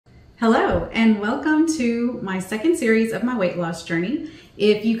Hello and welcome to my second series of my weight loss journey.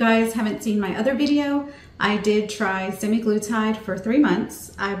 If you guys haven't seen my other video, I did try Semaglutide for 3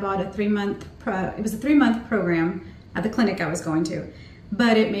 months. I bought a 3-month, it was a 3-month program at the clinic I was going to,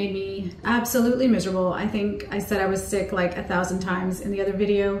 but it made me absolutely miserable. I think I said I was sick like 1,000 times in the other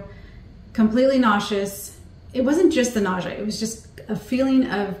video, completely nauseous. It wasn't just the nausea, it was just a feeling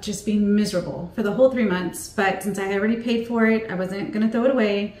of just being miserable for the whole 3 months. But since I had already paid for it, I wasn't gonna throw it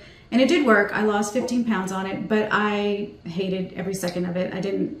away. And it did work. I lost 15 pounds on it, but I hated every second of it.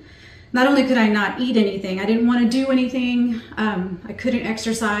 Not only could I not eat anything, I didn't want to do anything. I couldn't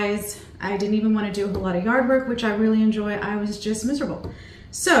exercise. I didn't even want to do a whole lot of yard work, which I really enjoy. I was just miserable.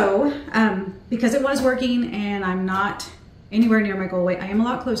 So, because it was working and I'm not anywhere near my goal weight, I am a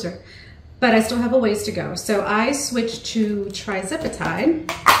lot closer, but I still have a ways to go. So I switched to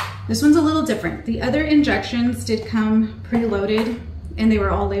Tirzepatide. This one's a little different. The other injections did come preloaded, and they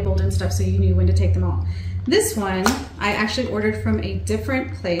were all labeled and stuff, so you knew when to take them all. This one, I actually ordered from a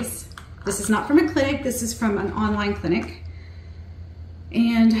different place. This is not from a clinic, this is from an online clinic.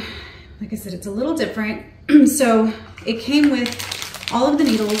 And like I said, it's a little different. So it came with all of the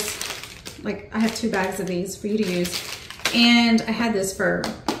needles. Like I have 2 bags of these for you to use. And I had this for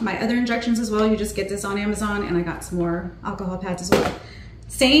my other injections as well. You just get this on Amazon, and I got some more alcohol pads as well.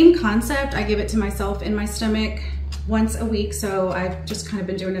 Same concept, I give it to myself in my stomach once a week, so I've just kind of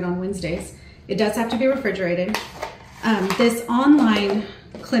been doing it on Wednesdays. It does have to be refrigerated. This online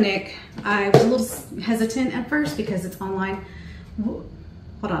clinic, I was a little hesitant at first because it's online. Hold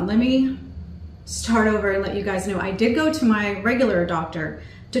on, let me start over and let you guys know. I did go to my regular doctor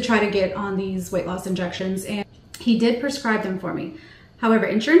to try to get on these weight loss injections, and he did prescribe them for me. However,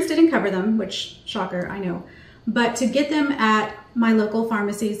 insurance didn't cover them, which, shocker, I know. But to get them at my local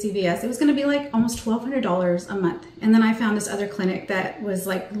pharmacy, CVS, it was gonna be like almost $1,200 a month. And then I found this other clinic that was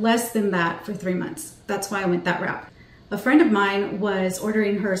like less than that for 3 months. That's why I went that route. A friend of mine was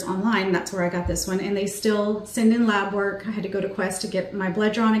ordering hers online. That's where I got this one. And they still send in lab work. I had to go to Quest to get my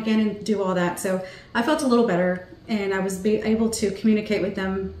blood drawn again and do all that. So I felt a little better, and I was able to communicate with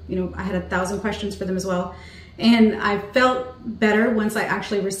them. You know, I had 1,000 questions for them as well. And I felt better once I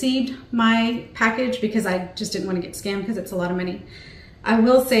actually received my package, because I just didn't want to get scammed because it's a lot of money. I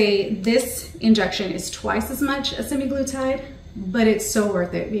will say this injection is twice as much as Semaglutide, but it's so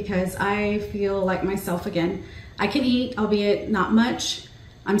worth it because I feel like myself again. I can eat, albeit not much.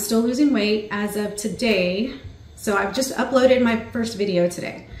 I'm still losing weight as of today. So I've just uploaded my first video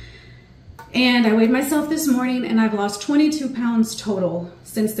today. And I weighed myself this morning, and I've lost 22 pounds total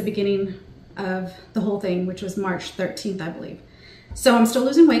since the beginning of the whole thing, which was March 13th, I believe. So I'm still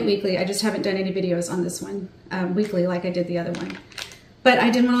losing weight weekly. I just haven't done any videos on this one weekly like I did the other one. But I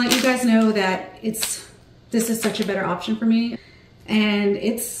did want to let you guys know that this is such a better option for me, and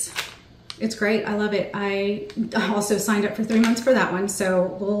it's great. I love it. I also signed up for 3 months for that one,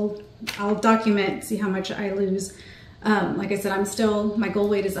 so I'll document, see how much I lose. Like I said, my goal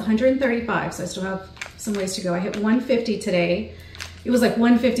weight is 135, so I still have some ways to go. I hit 150 today. It was like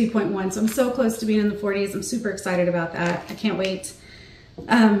 150.1, so I'm so close to being in the 40s. I'm super excited about that. I can't wait.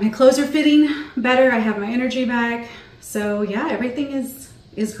 My clothes are fitting better. I have my energy back. So yeah, everything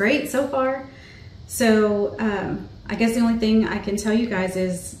is great so far. So I guess the only thing I can tell you guys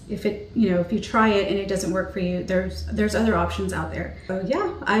is if you try it and it doesn't work for you, there's other options out there. So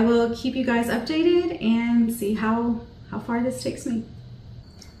yeah, I will keep you guys updated and see how far this takes me.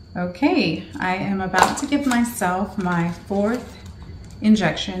 Okay, I am about to give myself my 4th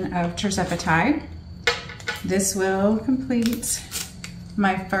injection of Tirzepatide. This will complete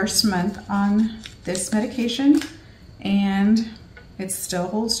my first month on this medication, and it still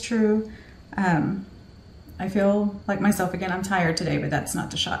holds true. I feel like myself again. I'm tired today, but that's not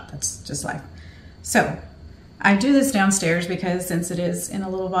the shot, that's just life. So I do this downstairs because since it is in a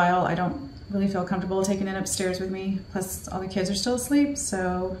little vial, I don't really feel comfortable taking it upstairs with me. Plus all the kids are still asleep,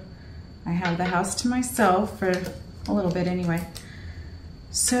 so I have the house to myself for a little bit anyway.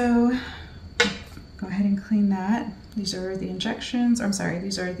 So go ahead and clean that. These are the injections, or I'm sorry,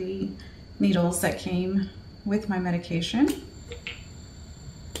 these are the needles that came with my medication.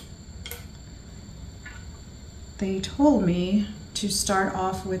 They told me to start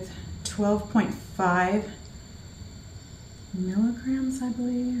off with 12.5 milligrams, I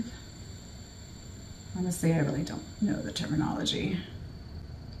believe. Honestly, I really don't know the terminology.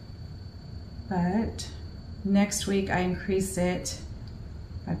 But next week I increase it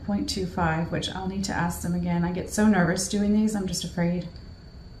by 0.25, which I'll need to ask them again. I get so nervous doing these, I'm just afraid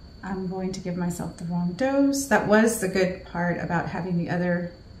I'm going to give myself the wrong dose. That was the good part about having the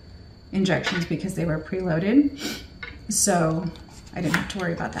other injections, because they were preloaded. So I didn't have to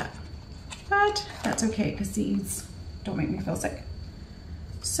worry about that. but that's okay because these don't make me feel sick.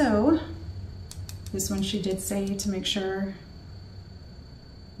 So this one she did say to make sure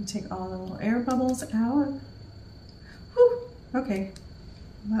you take all the little air bubbles out. Whew, okay,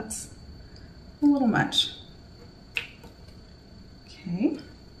 that's a little much. Okay.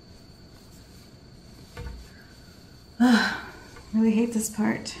 Really hate this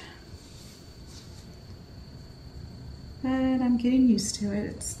part, but I'm getting used to it.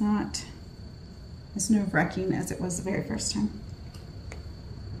 It's not as nerve-wracking as it was the very first time.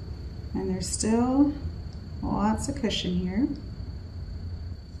 And there's still lots of cushion here.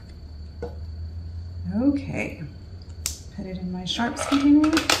 Okay, put it in my sharps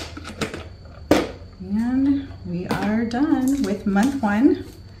container. And we are done with month 1.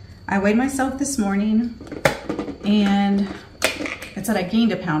 I weighed myself this morning and it said I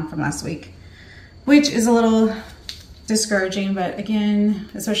gained a pound from last week, which is a little discouraging, but again,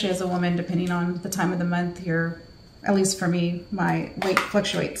 especially as a woman, depending on the time of the month, at least for me, my weight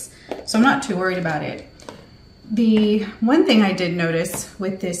fluctuates. So I'm not too worried about it. The one thing I did notice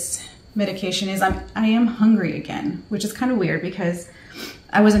with this medication is I am hungry again, which is kind of weird because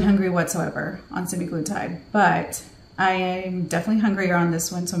I wasn't hungry whatsoever on semaglutide, but I am definitely hungrier on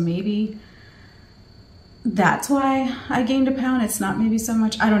this one. So maybe that's why I gained a pound. It's not maybe so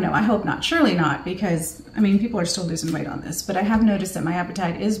much, I don't know. I hope not, surely not, because I mean, people are still losing weight on this, but I have noticed that my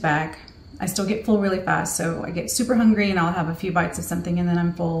appetite is back. I still get full really fast. So I get super hungry and I'll have a few bites of something and then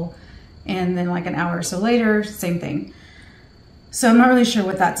I'm full. And then like an hour or so later, same thing. So I'm not really sure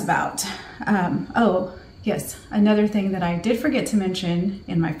what that's about. Oh, yes, another thing that I did forget to mention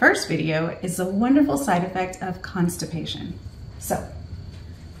in my first video is the wonderful side effect of constipation. So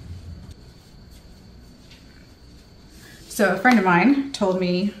a friend of mine told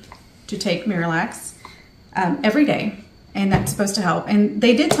me to take Miralax every day, and that's supposed to help. And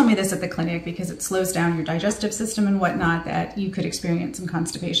they did tell me this at the clinic because it slows down your digestive system and whatnot, that you could experience some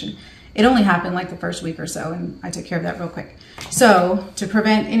constipation. It only happened like the first week or so, and I took care of that real quick. So to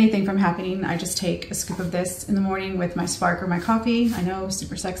prevent anything from happening, I just take a scoop of this in the morning with my Spark or my coffee. I know,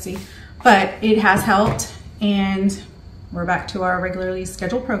 super sexy, but it has helped, and we're back to our regularly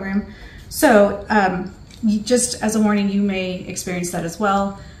scheduled program. So just as a warning, you may experience that as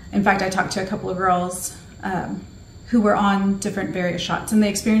well. In fact, I talked to a couple of girls who were on different various shots and they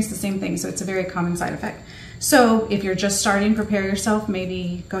experienced the same thing. So it's a very common side effect. So if you're just starting, prepare yourself,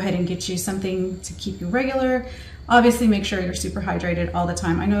 maybe go ahead and get you something to keep you regular. Obviously make sure you're super hydrated all the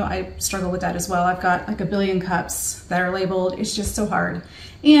time. I know I struggle with that as well. I've got like a billion cups that are labeled. It's just so hard.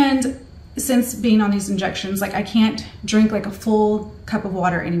 And since being on these injections, like I can't drink like a full cup of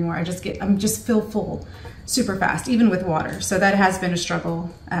water anymore. I just feel full super fast, even with water. So that has been a struggle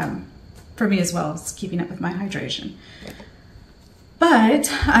for me as well, as keeping up with my hydration.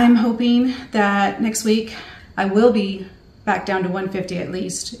 But I'm hoping that next week I will be back down to 150 at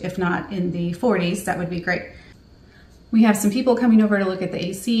least, if not in the 40s. That would be great. We have some people coming over to look at the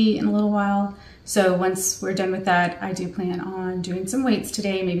AC in a little while. So once we're done with that, I do plan on doing some weights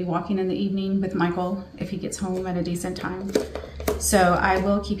today, maybe walking in the evening with Michael if he gets home at a decent time. So I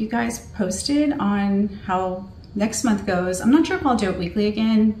will keep you guys posted on how next month goes. I'm not sure if I'll do it weekly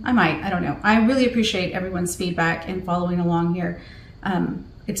again. I might, I don't know. I really appreciate everyone's feedback and following along here.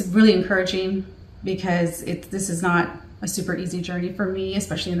 It's really encouraging because this is not a super easy journey for me,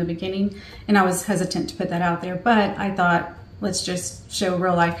 especially in the beginning. And I was hesitant to put that out there, but I thought, let's just show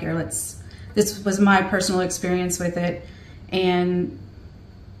real life here. This was my personal experience with it, and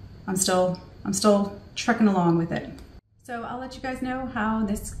I'm still trucking along with it. So I'll let you guys know how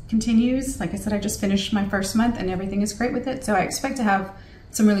this continues. Like I said, I just finished my first month and everything is great with it. So I expect to have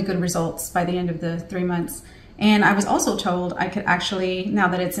some really good results by the end of the 3 months. And I was also told I could actually, now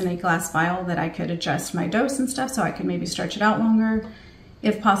that it's in a glass vial, that I could adjust my dose and stuff, so I could maybe stretch it out longer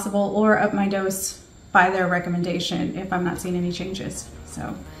if possible, or up my dose by their recommendation if I'm not seeing any changes.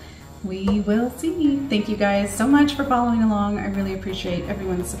 So we will see. Thank you guys so much for following along. I really appreciate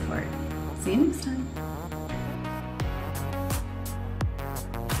everyone's support. See you next time.